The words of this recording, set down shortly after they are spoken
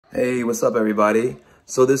Hey, what's up, everybody?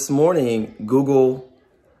 So this morning, Google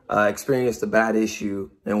experienced a bad issue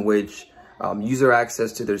in which user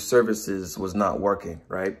access to their services was not working,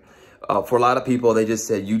 right? For a lot of people, they just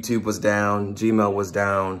said YouTube was down, Gmail was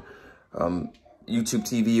down, YouTube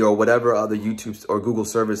TV or whatever other YouTube or Google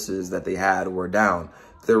services that they had were down.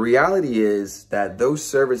 The reality is that those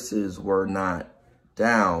services were not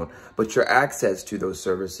down, but your access to those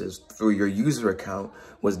services through your user account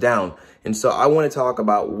was down. And so I want to talk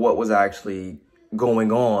about what was actually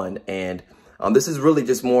going on. And this is really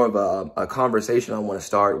just more of a conversation I want to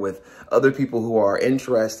start with other people who are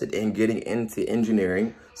interested in getting into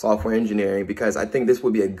engineering, software engineering, because I think this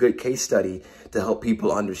would be a good case study to help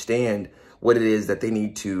people understand what it is that they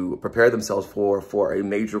need to prepare themselves for a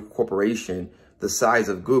major corporation the size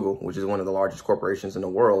of Google, which is one of the largest corporations in the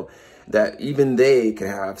world, that even they can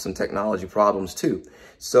have some technology problems too.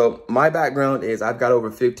 So my background is I've got over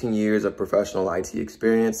 15 years of professional IT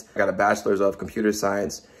experience. I got a bachelor's of computer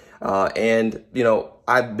science. And you know,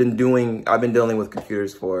 I've been dealing with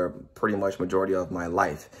computers for pretty much majority of my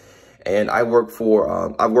life. And I work for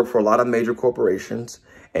a lot of major corporations,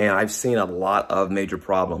 and I've seen a lot of major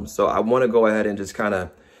problems. So I want to go ahead and just kind of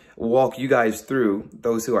walk you guys through,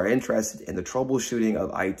 those who are interested in the troubleshooting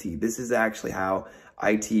of IT. This is actually how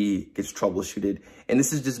IT gets troubleshooted. And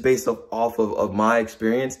this is just based off of my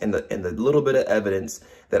experience and the little bit of evidence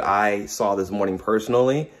that I saw this morning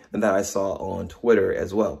personally and that I saw on Twitter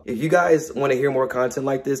as well. If you guys want to hear more content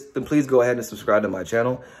like this, then please go ahead and subscribe to my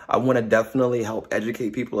channel. I want to definitely help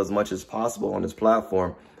educate people as much as possible on this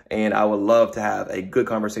platform. And I would love to have a good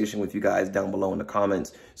conversation with you guys down below in the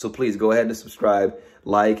comments. So please go ahead and subscribe,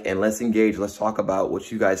 like, and let's engage. Let's talk about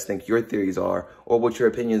what you guys think your theories are or what your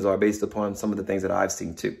opinions are based upon some of the things that I've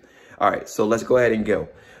seen too. All right, so let's go ahead and go.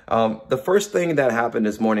 The first thing that happened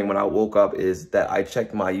this morning when I woke up is that I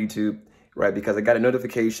checked my YouTube, right? Because I got a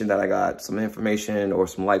notification that I got some information or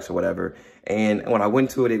some likes or whatever. And when I went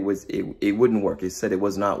to it, it wouldn't work. It said it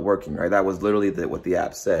was not working, right? That was literally what the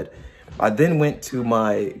app said. I then went to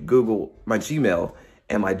my Gmail,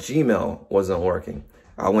 and my Gmail wasn't working.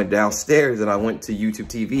 I went downstairs and I went to YouTube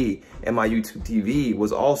TV, and my YouTube TV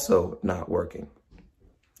was also not working.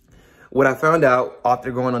 What I found out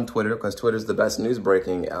after going on Twitter, because Twitter is the best news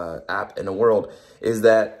breaking app in the world, is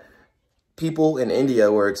that people in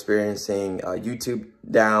India were experiencing YouTube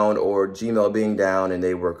down or Gmail being down, and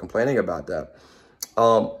they were complaining about that.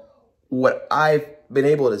 What I've been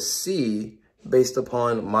able to see based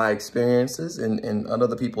upon my experiences and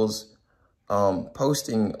other people's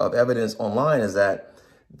posting of evidence online is that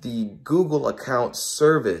the Google account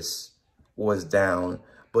service was down,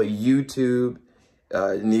 but YouTube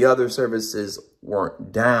and the other services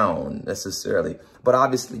weren't down necessarily. But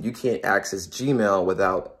obviously you can't access Gmail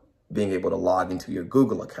without being able to log into your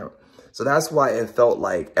Google account. So that's why it felt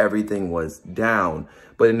like everything was down.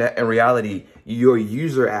 But in reality, your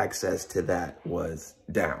user access to that was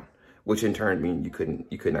down, which in turn means you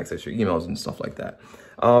couldn't access your emails and stuff like that.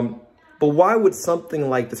 But why would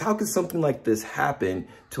something like this, how could something like this happen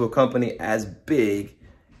to a company as big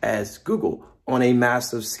as Google on a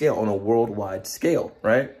massive scale, on a worldwide scale,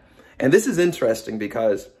 right? And this is interesting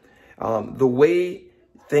because the way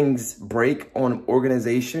things break on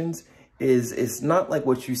organizations is not like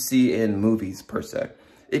what you see in movies per se.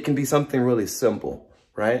 It can be something really simple,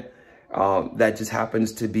 right? That just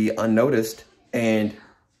happens to be unnoticed and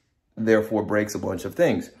therefore breaks a bunch of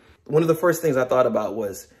things. One of the first things I thought about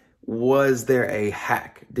was there a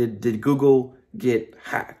hack? Did Google get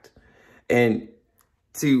hacked? And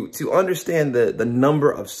to understand the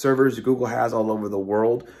number of servers Google has all over the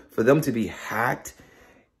world, for them to be hacked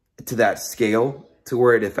to that scale, to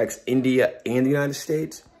where it affects India and the United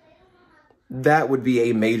States, that would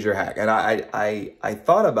be a major hack. And I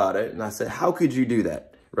thought about it and I said, how could you do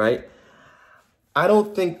that, right? I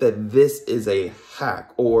don't think that this is a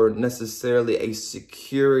hack or necessarily a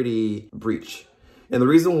security breach. And the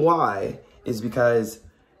reason why is because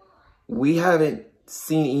we haven't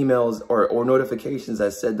seen emails or notifications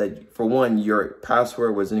that said that, for one, your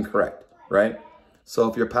password was incorrect, right? So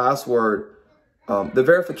if your password, the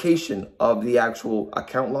verification of the actual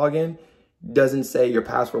account login doesn't say your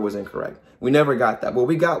password was incorrect. We never got that. What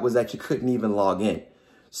we got was that you couldn't even log in.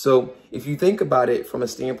 So if you think about it from a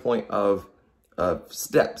standpoint of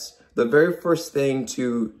steps, the very first thing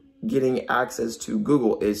to getting access to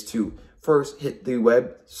Google is to first hit the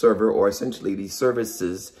web server, or essentially the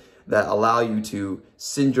services that allow you to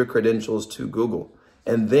send your credentials to Google.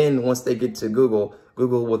 And then once they get to Google,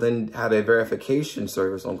 Google will then have a verification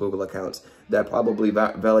service on Google accounts that probably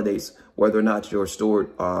validates whether or not your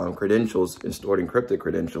stored credentials and stored encrypted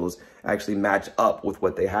credentials actually match up with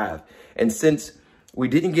what they have. And since We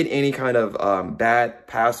didn't get any kind of bad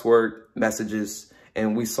password messages,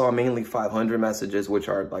 and we saw mainly 500 messages, which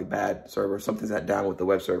are like bad server, something's that down with the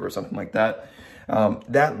web server or something like that.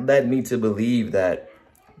 That led me to believe that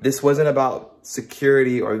this wasn't about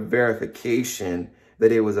security or verification,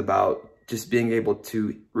 that it was about just being able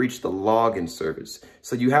to reach the login service.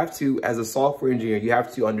 So you have to, as a software engineer, you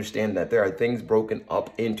have to understand that there are things broken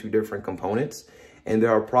up into different components, and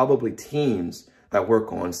there are probably teams that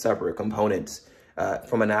work on separate components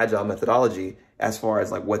from an agile methodology as far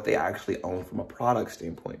as like what they actually own from a product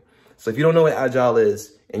standpoint. So if you don't know what agile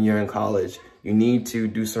is and you're in college, you need to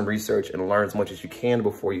do some research and learn as much as you can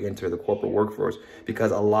before you enter the corporate workforce,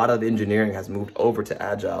 because a lot of engineering has moved over to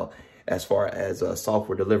agile as far as a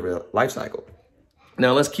software delivery lifecycle.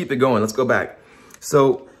 Now let's keep it going. Let's go back.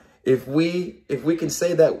 So if we can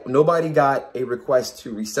say that nobody got a request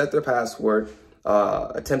to reset their password,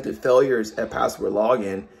 attempted failures at password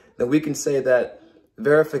login, then we can say that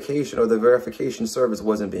verification or the verification service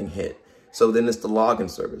wasn't being hit. So then it's the login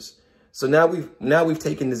service. So now we've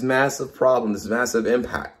taken this massive problem, this massive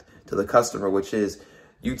impact to the customer, which is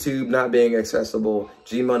YouTube not being accessible,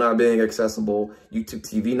 Gmail not being accessible, YouTube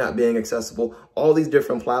TV not being accessible, all these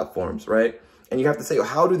different platforms, right? And you have to say, well,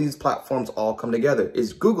 how do these platforms all come together?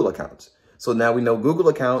 It's Google accounts. So now we know Google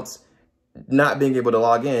accounts not being able to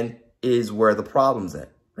log in is where the problem's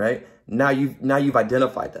at, right? Now you've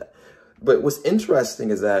identified that. But what's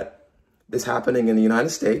interesting is that this happening in the United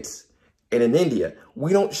States and in India,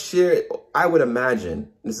 we don't share, I would imagine,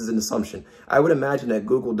 this is an assumption, I would imagine that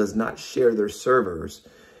Google does not share their servers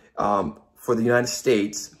for the United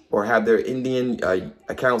States or have their Indian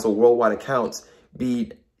accounts or worldwide accounts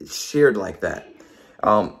be shared like that.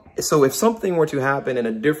 So if something were to happen in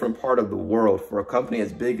a different part of the world for a company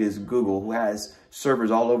as big as Google, who has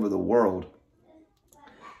servers all over the world,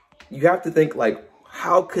 you have to think like,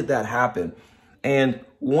 how could that happen? And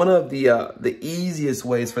one of the easiest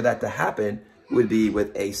ways for that to happen would be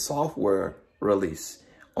with a software release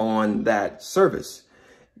on that service.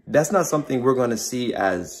 That's not something we're going to see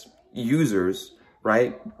as users,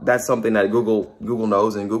 right? That's something that Google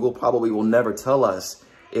knows, and Google probably will never tell us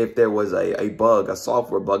if there was a bug, a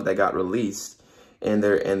software bug that got released in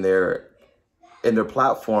their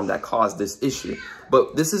platform that caused this issue.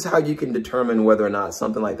 But this is how you can determine whether or not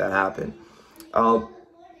something like that happened.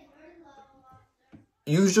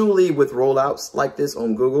 Usually with rollouts like this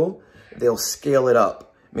on Google, they'll scale it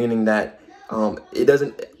up, meaning that it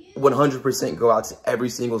doesn't 100% go out to every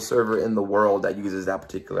single server in the world that uses that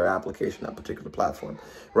particular application, that particular platform,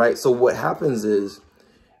 right? So what happens is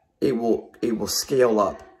it will scale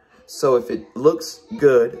up. So if it looks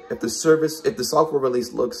good, if the software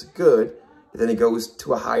release looks good, then it goes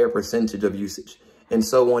to a higher percentage of usage, and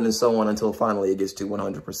so on until finally it gets to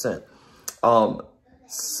 100%.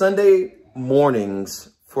 Sunday mornings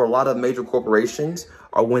for a lot of major corporations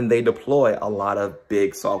are when they deploy a lot of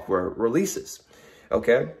big software releases,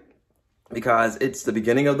 okay? Because it's the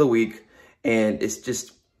beginning of the week, and that's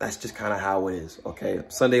just kind of how it is, okay?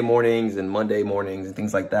 Sunday mornings and Monday mornings and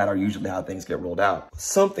things like that are usually how things get rolled out.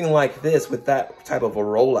 Something like this with that type of a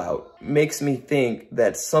rollout makes me think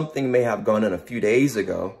that something may have gone in a few days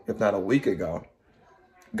ago, if not a week ago,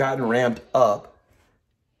 gotten ramped up,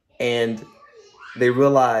 and they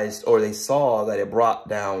realized or they saw that it brought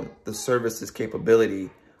down the service's capability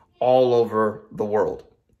all over the world.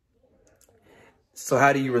 So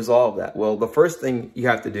how do you resolve that? Well, the first thing you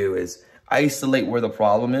have to do is isolate where the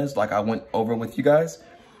problem is, like I went over with you guys.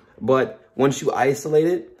 But once you isolate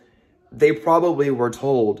it, they probably were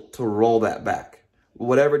told to roll that back.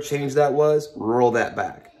 Whatever change that was, roll that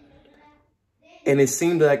back. And it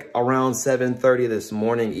seemed like around 7:30 this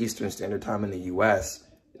morning, Eastern Standard Time in the US,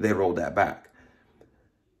 they rolled that back.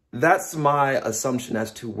 That's my assumption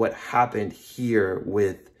as to what happened here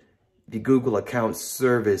with the Google account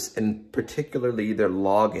service, and particularly their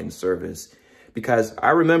login service. Because I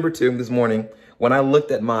remember too this morning, when I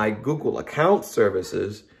looked at my Google account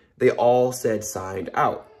services, they all said signed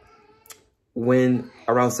out. When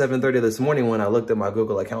around 7:30 this morning, when I looked at my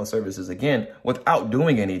Google account services again, without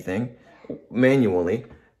doing anything manually,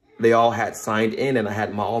 they all had signed in, and I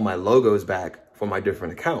had all my logos back for my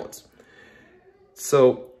different accounts.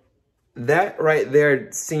 So that right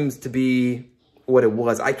there seems to be what it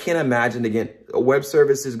was. I can't imagine, again, a web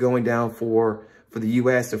service is going down for the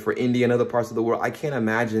US and for India and other parts of the world. I can't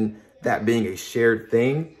imagine that being a shared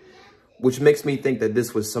thing, which makes me think that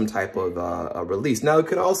this was some type of a release. Now, it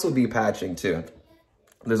could also be patching too.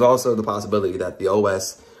 There's also the possibility that the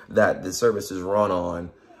OS that the service is run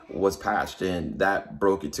on was patched and that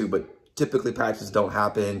broke it too. But typically patches don't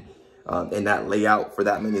happen in that layout for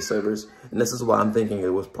that many servers. And this is why I'm thinking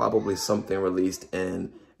it was probably something released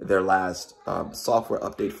in their last software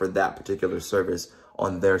update for that particular service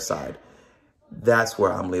on their side. That's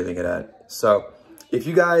where I'm leaving it at. So if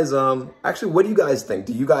you guys, actually, what do you guys think?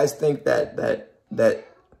 Do you guys think that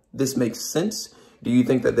this makes sense? Do you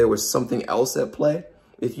think that there was something else at play?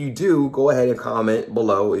 If you do, go ahead and comment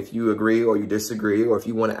below if you agree or you disagree, or if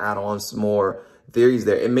you want to add on some more theories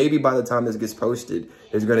there. And maybe by the time this gets posted,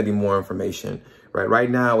 there's going to be more information, right?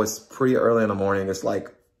 Right now, it's pretty early in the morning. It's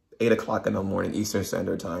like 8 o'clock in the morning, Eastern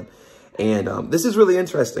Standard Time. And this is really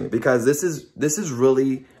interesting because this is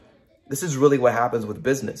really what happens with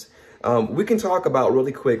business. We can talk about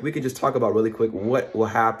really quick. We could just talk about really quick what will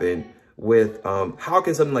happen with how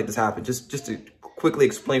can something like this happen? Just to quickly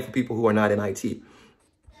explain for people who are not in IT.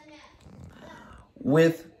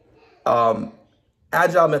 With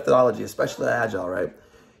agile methodology, especially agile, right?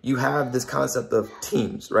 You have this concept of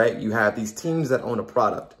teams, right? You have these teams that own a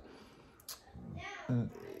product.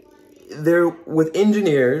 They're with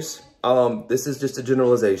engineers. This is just a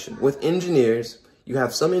generalization. With engineers, you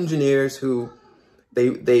have some engineers who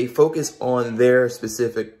they focus on their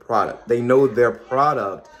specific product. They know their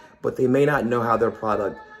product, but they may not know how their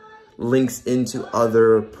product links into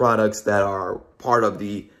other products that are part of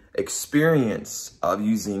the experience of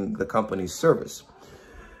using the company's service.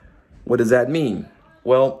 What does that mean?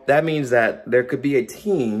 Well, that means that there could be a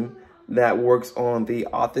team that works on the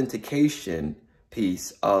authentication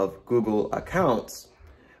piece of Google accounts,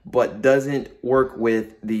 but doesn't work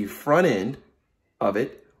with the front end of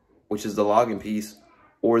it, which is the login piece,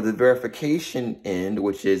 or the verification end,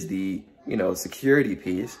 which is the, security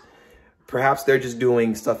piece. Perhaps they're just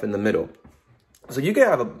doing stuff in the middle. So you can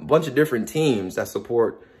have a bunch of different teams that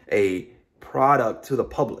support a product to the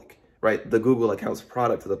public, right? The Google accounts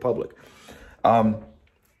product to the public.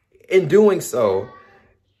 In doing so,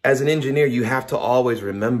 as an engineer, you have to always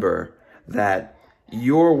remember that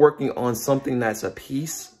you're working on something that's a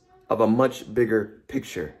piece of a much bigger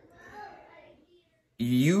picture.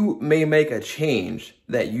 You may make a change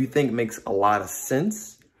that you think makes a lot of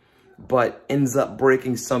sense, but ends up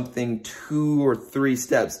breaking something 2 or 3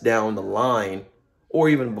 steps down the line, or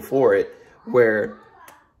even before it, where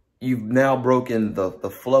you've now broken the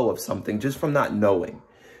flow of something just from not knowing.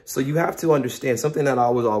 So you have to understand, something that I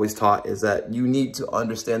was always taught is that you need to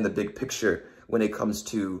understand the big picture when it comes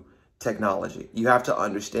to technology. You have to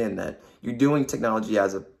understand that you're doing technology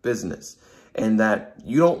as a business and that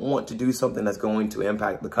you don't want to do something that's going to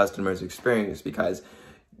impact the customer's experience, because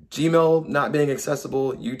Gmail not being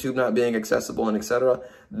accessible, YouTube not being accessible, and etc.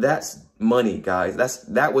 That's money, guys.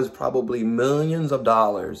 That was probably millions of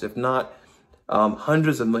dollars, if not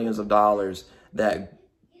hundreds of millions of dollars, that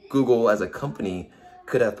Google as a company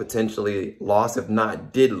could have potentially lost, if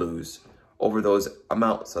not did lose, over those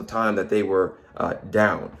amounts of time that they were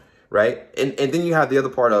down, right? And then you have the other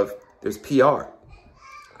part of, there's PR,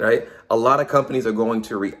 right? A lot of companies are going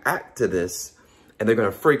to react to this and they're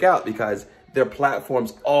going to freak out because their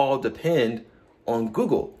platforms all depend on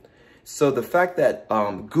Google. So the fact that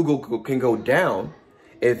Google can go down,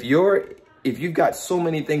 if you've got so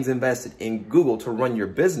many things invested in Google to run your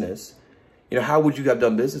business, how would you have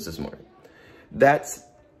done business this morning? That's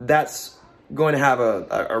going to have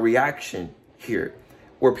a reaction here,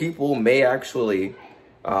 where people may actually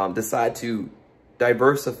decide to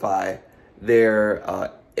diversify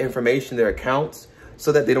their information, their accounts,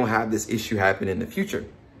 so that they don't have this issue happen in the future.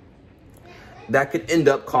 That could end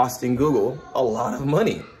up costing Google a lot of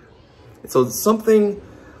money. So something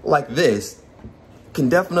like this can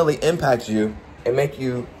definitely impact you and make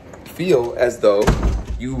you feel as though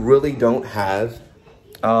you really don't have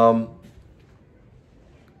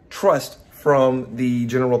trust from the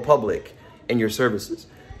general public in your services.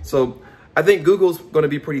 So I think Google's going to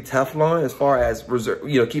be pretty Teflon as far as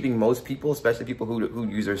keeping most people, especially people who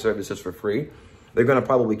use their services for free. They're going to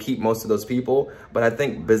probably keep most of those people. But I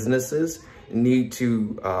think businesses need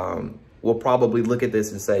to, will probably look at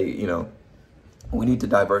this and say, we need to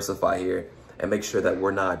diversify here and make sure that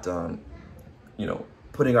we're not,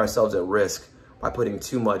 putting ourselves at risk by putting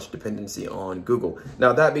too much dependency on Google.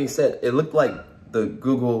 Now, that being said, it looked like the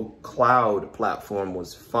Google Cloud platform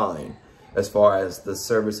was fine as far as the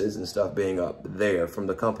services and stuff being up there from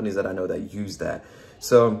the companies that I know that use that.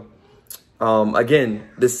 So again,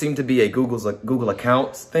 this seemed to be a Google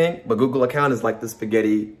Accounts thing, but Google Account is like the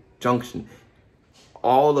spaghetti junction.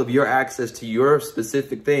 All of your access to your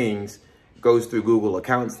specific things goes through Google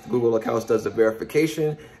Accounts. Google Accounts does the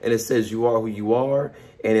verification, and it says you are who you are,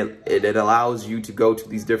 and it allows you to go to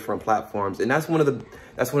these different platforms. And that's one of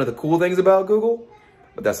the cool things about Google.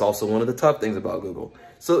 but that's also one of the tough things about Google.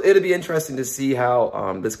 So it'll be interesting to see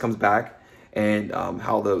how this comes back and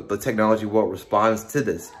how the technology world responds to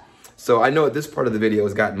this. So I know this part of the video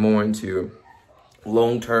has gotten more into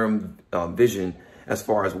long-term vision as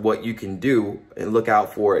far as what you can do and look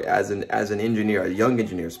out for as an engineer, a young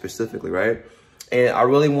engineer specifically, right? And I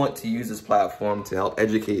really want to use this platform to help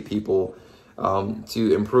educate people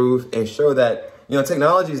to improve and show that, you know,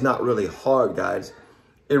 technology is not really hard, guys.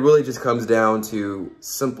 It really just comes down to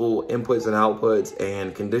simple inputs and outputs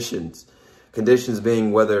and conditions. Conditions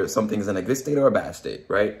being whether something's in a good state or a bad state,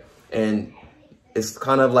 right? And it's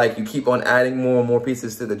kind of like you keep on adding more and more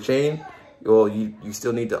pieces to the chain. Well, you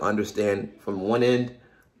still need to understand from one end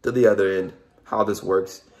to the other end how this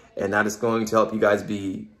works. And that is going to help you guys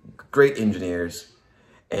be great engineers.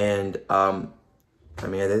 And I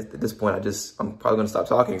mean, at this point, I'm probably gonna stop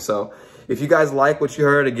talking. So if you guys like what you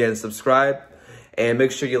heard, again, subscribe and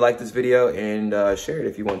make sure you like this video and share it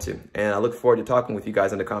if you want to. And I look forward to talking with you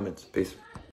guys in the comments. Peace.